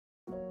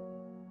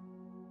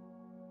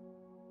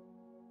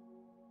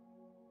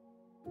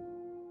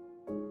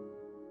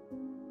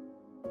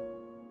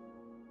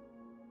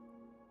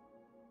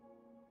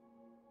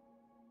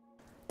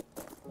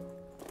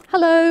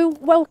Hello,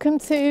 welcome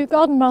to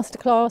Garden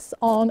Masterclass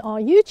on our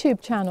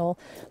YouTube channel.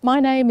 My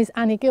name is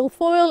Annie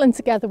Guilfoyle and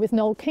together with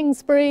Noel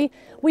Kingsbury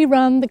we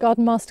run the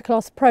Garden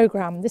Masterclass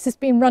programme. This has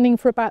been running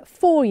for about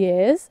 4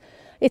 years.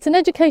 It's an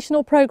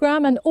educational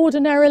programme and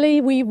ordinarily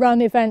we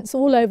run events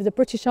all over the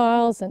British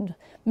Isles and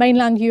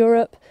mainland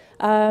Europe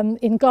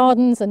in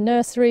gardens and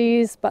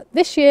nurseries, but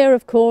this year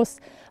of course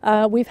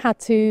we've had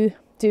to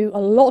do a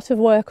lot of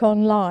work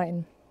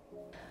online.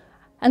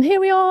 And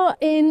here we are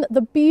in the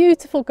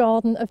beautiful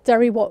garden of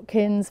Derry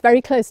Watkins,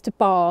 very close to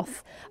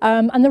Bath.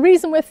 And the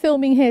reason we're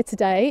filming here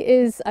today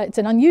is it's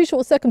an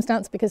unusual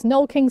circumstance because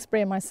Noel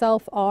Kingsbury and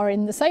myself are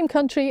in the same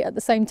country at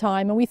the same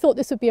time, and we thought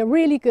this would be a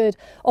really good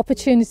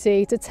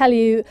opportunity to tell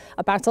you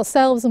about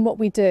ourselves and what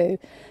we do.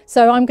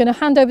 So I'm going to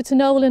hand over to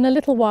Noel in a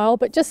little while,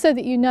 but just so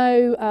that you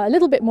know a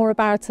little bit more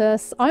about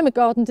us, I'm a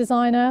garden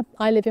designer.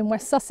 I live in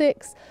West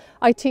Sussex.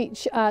 I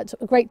teach at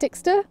Great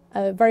Dixter,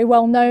 a very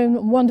well-known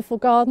and wonderful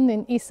garden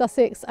in East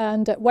Sussex,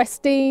 and at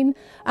West Dean.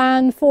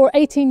 And for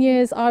 18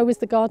 years, I was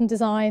the garden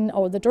design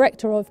or the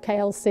director of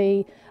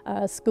KLC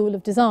School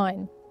of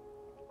Design.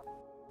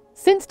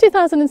 Since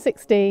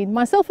 2016,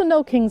 myself and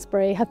Noel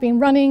Kingsbury have been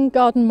running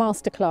Garden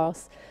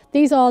Masterclass.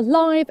 These are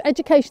live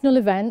educational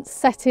events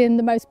set in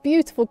the most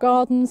beautiful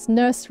gardens,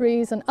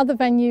 nurseries and other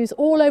venues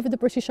all over the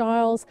British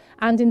Isles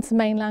and into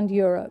mainland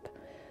Europe.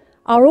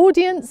 Our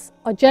audience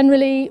are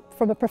generally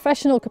from a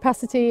professional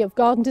capacity of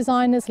garden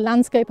designers,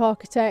 landscape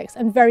architects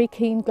and very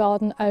keen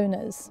garden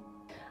owners.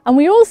 And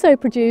we also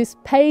produce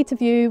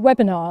pay-to-view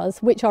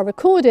webinars which are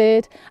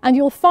recorded, and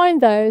you'll find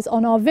those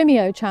on our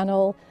Vimeo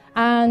channel,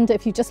 and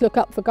if you just look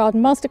up for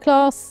Garden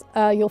Masterclass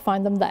you'll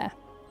find them there.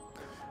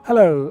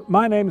 Hello,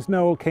 my name is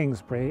Noel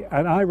Kingsbury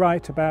and I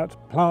write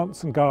about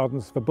plants and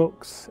gardens for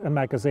books and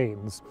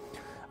magazines.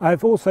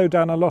 I've also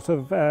done a lot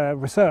of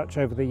research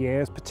over the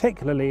years,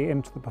 particularly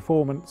into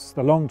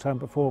the long-term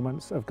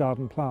performance of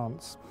garden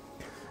plants.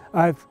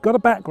 I've got a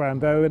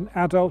background though in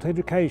adult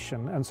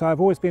education, and so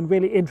I've always been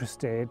really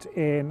interested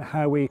in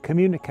how we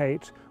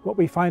communicate what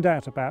we find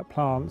out about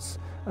plants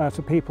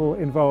to people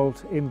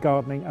involved in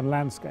gardening and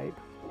landscape.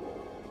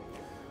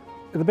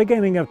 At the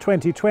beginning of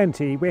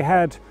 2020 we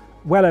had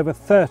well over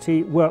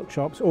 30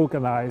 workshops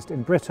organised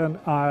in Britain,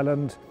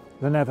 Ireland,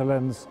 the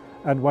Netherlands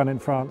and one in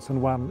France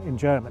and one in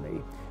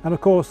Germany. And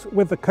of course,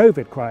 with the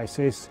COVID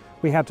crisis,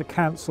 we had to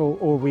cancel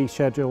or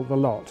reschedule the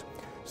lot.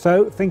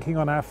 So, thinking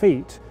on our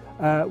feet,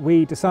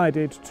 we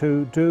decided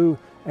to do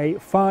a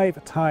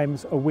 5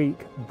 times a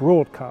week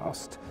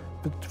broadcast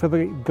for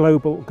the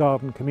global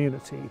garden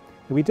community.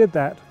 We did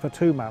that for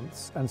 2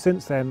 months, and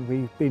since then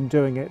we've been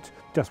doing it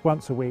just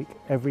once a week,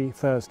 every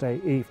Thursday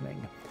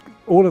evening.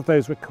 All of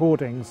those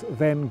recordings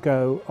then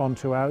go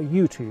onto our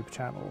YouTube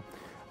channel,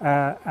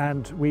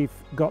 and we've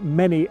got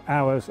many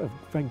hours of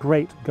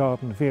great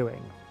garden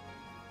viewing.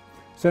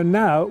 So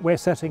now we're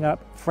setting up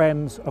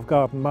Friends of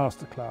Garden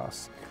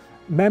Masterclass.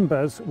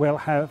 Members will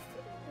have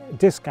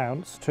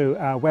discounts to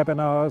our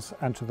webinars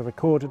and to the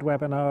recorded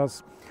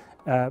webinars,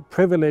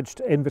 privileged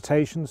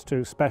invitations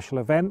to special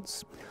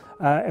events.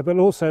 It will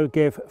also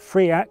give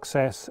free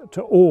access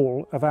to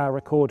all of our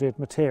recorded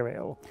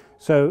material.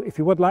 So if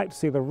you would like to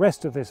see the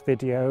rest of this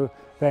video,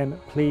 then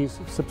please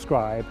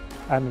subscribe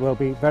and we'll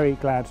be very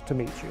glad to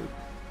meet you.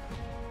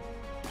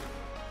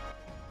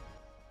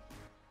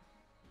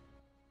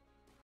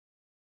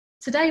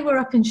 Today we're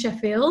up in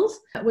Sheffield.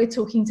 We're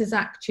talking to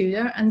Zac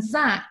Tudor, and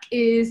Zac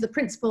is the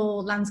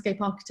principal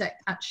landscape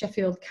architect at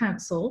Sheffield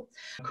Council.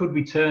 Could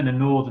we turn a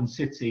northern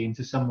city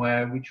into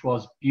somewhere which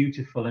was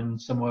beautiful and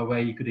somewhere where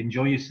you could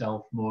enjoy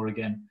yourself more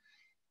again?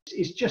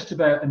 It's just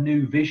about a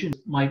new vision.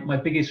 My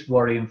biggest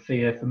worry and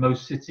fear for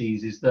most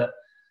cities is that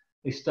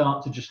they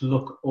start to just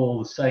look all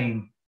the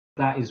same.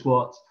 That is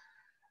what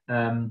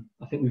I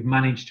think we've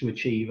managed to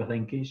achieve. I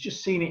think it's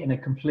just seen it in a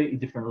completely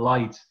different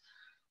light.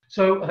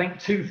 So I think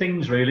 2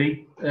 things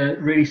really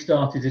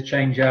started to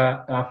change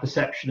our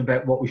perception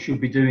about what we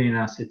should be doing in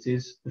our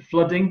cities. The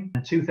flooding.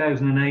 In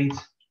 2008,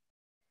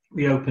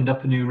 we opened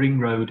up a new ring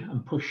road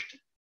and pushed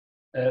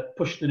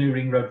the new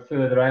ring road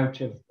further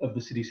out of the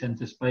city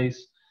centre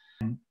space.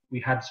 And we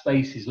had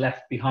spaces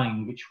left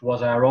behind, which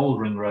was our old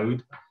ring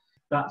road.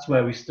 That's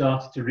where we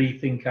started to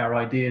rethink our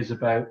ideas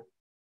about,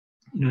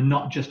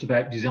 not just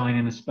about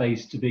designing a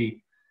space to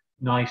be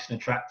nice and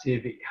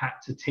attractive. It had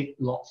to tick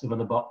lots of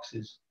other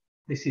boxes.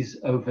 This is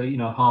over,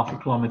 half a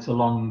kilometre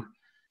long,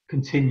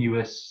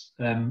 continuous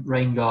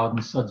rain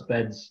garden, suds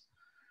beds.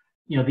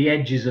 The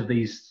edges of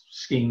these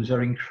schemes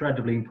are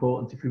incredibly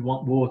important if we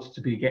want water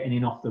to be getting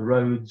in off the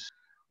roads.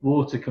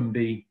 Water can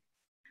be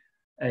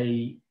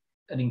an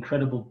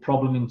incredible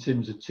problem in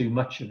terms of too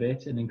much of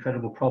it, an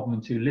incredible problem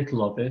in too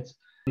little of it.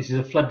 This is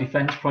a flood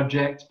defence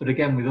project, but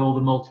again, with all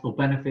the multiple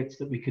benefits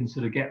that we can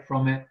sort of get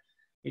from it,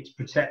 it's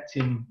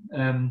protecting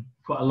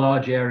quite a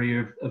large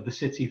area of the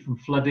city from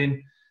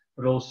flooding,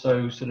 but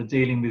also sort of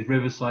dealing with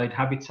riverside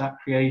habitat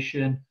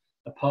creation,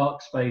 a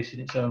park space in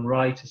its own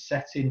right, a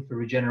setting for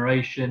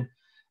regeneration,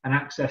 and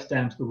access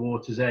down to the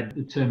water's edge.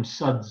 The term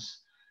SUDS,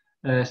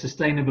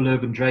 sustainable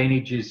urban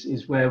drainage,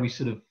 is where we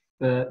sort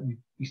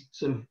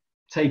of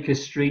Taker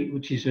Street,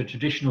 which is a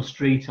traditional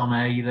street on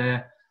A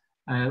there,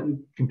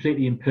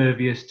 completely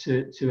impervious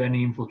to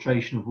any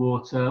infiltration of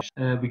water.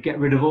 We get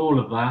rid of all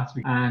of that,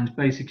 and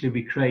basically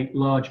we create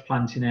large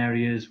planting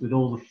areas with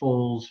all the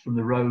falls from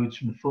the roads,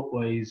 from the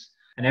footways,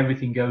 and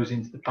everything goes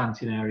into the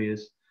planting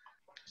areas.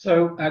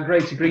 So our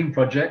Greater Green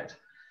project,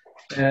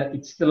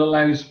 it still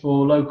allows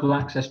for local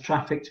access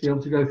traffic to be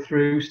able to go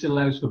through, still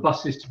allows for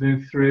buses to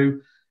move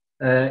through,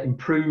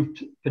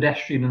 improved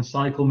pedestrian and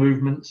cycle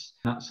movements.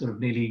 That's sort of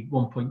nearly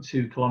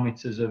 1.2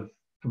 kilometres of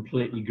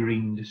completely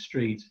greened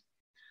street.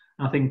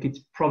 I think it's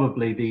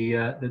probably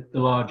the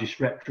largest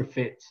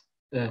retrofit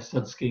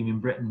SUD scheme in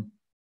Britain,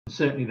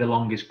 certainly the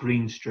longest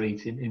green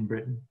street in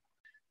Britain.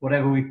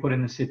 Whatever we put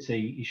in the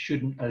city, it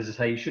shouldn't, as I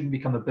say, it shouldn't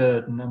become a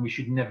burden, and we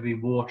should never be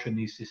watering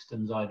these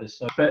systems either.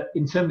 So, but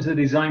in terms of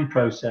the design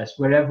process,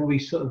 wherever we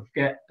sort of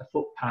get a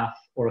footpath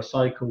or a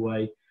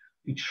cycleway,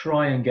 we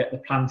try and get the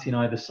planting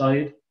either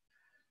side,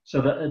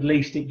 so that at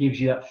least it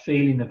gives you that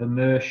feeling of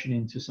immersion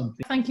into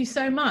something. Thank you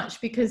so much,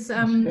 because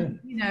you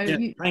know,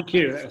 yeah, thank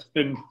you. It's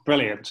been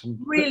brilliant,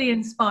 really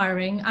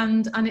inspiring,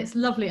 and it's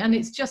lovely, and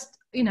it's just,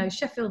 you know,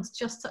 Sheffield's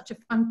just such a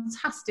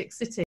fantastic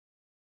city.